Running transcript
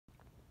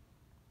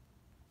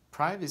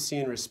Privacy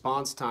and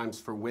response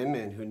times for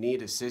women who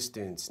need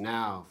assistance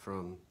now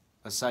from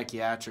a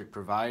psychiatric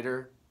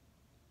provider,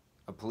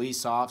 a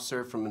police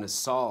officer from an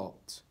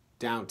assault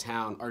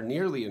downtown are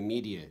nearly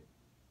immediate.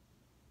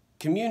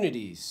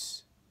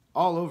 Communities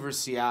all over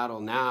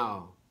Seattle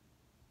now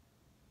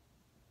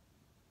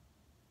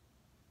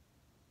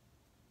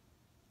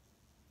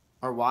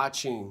are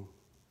watching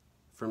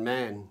for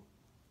men.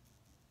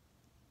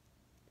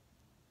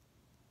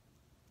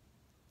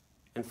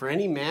 And for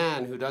any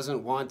man who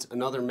doesn't want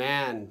another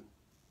man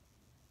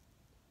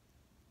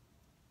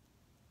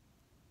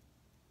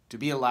to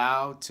be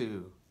allowed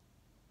to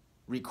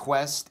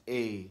request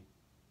a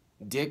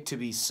dick to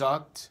be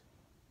sucked,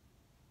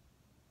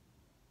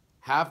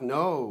 have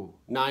no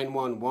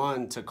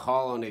 911 to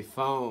call on a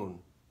phone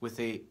with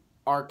a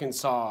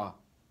Arkansas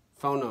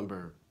phone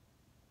number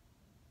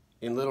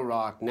in Little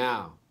Rock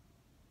now.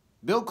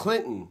 Bill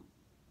Clinton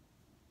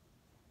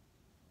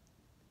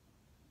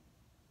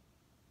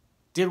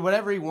did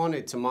whatever he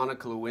wanted to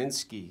Monica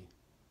Lewinsky.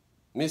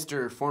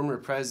 Mr. Former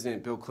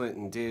President Bill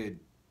Clinton did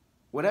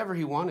whatever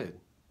he wanted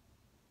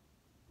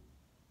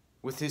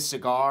with his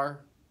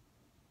cigar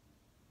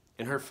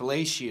and her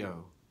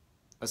fellatio,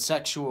 a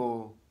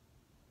sexual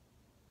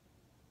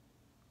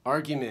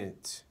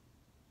argument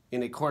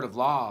in a court of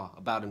law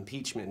about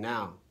impeachment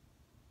now.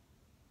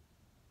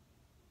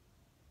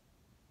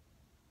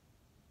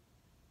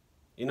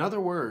 In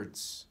other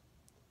words,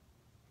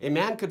 a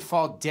man could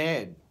fall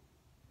dead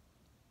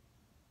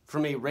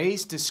from a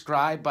race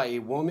described by a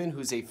woman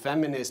who's a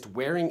feminist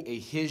wearing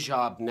a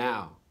hijab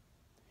now,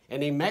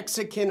 and a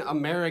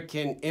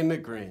Mexican-American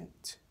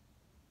immigrant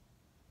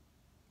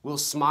will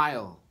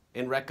smile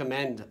and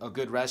recommend a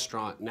good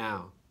restaurant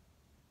now.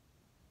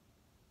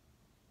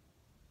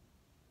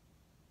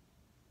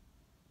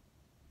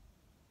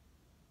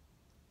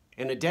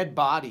 And a dead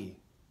body,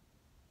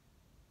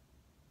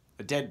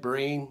 a dead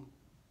brain,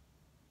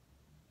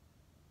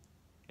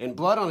 and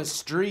blood on a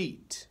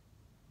street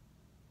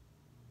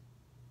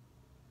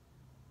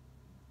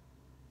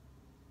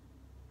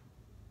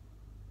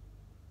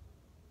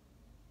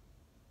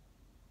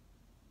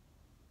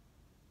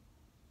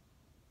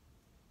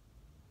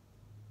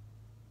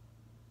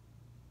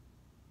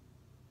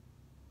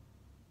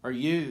are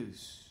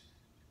used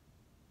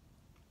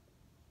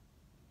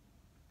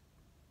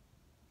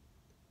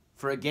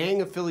for a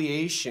gang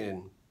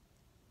affiliation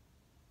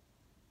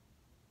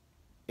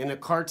in a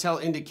cartel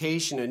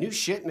indication. A new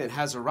shipment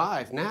has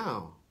arrived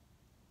now.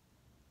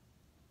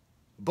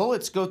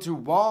 Bullets go through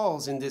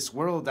walls in this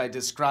world I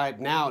describe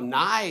now.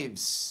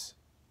 Knives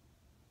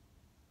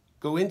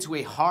go into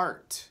a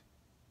heart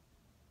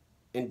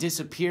and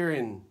disappear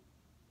and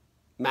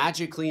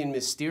magically and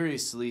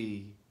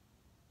mysteriously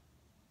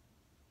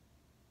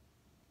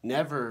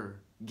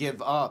never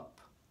give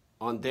up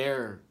on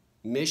their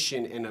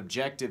mission and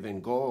objective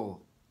and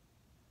goal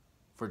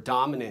for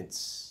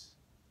dominance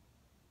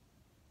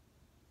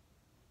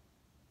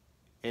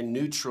and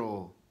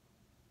neutral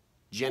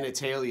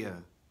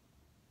genitalia.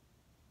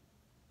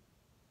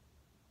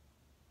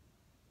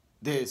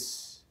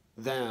 This,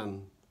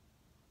 them,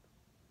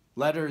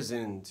 letters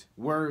and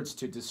words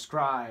to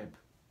describe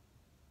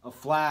a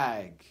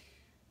flag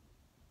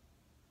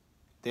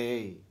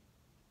they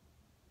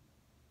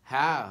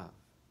have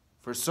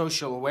for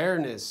social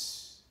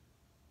awareness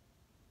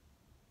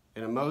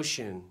and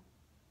emotion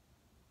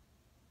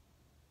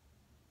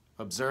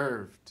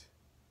observed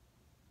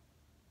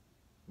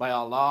by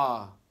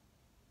Allah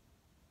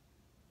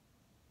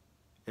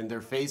and their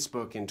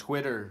Facebook and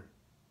Twitter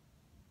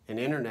and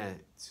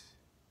internet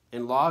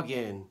and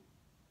login.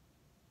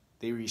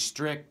 They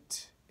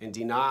restrict and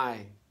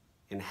deny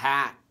and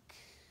hack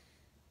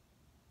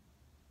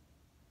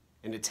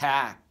and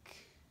attack.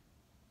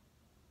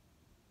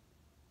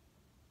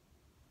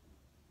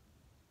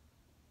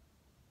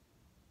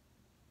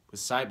 With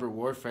cyber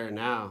warfare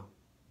now,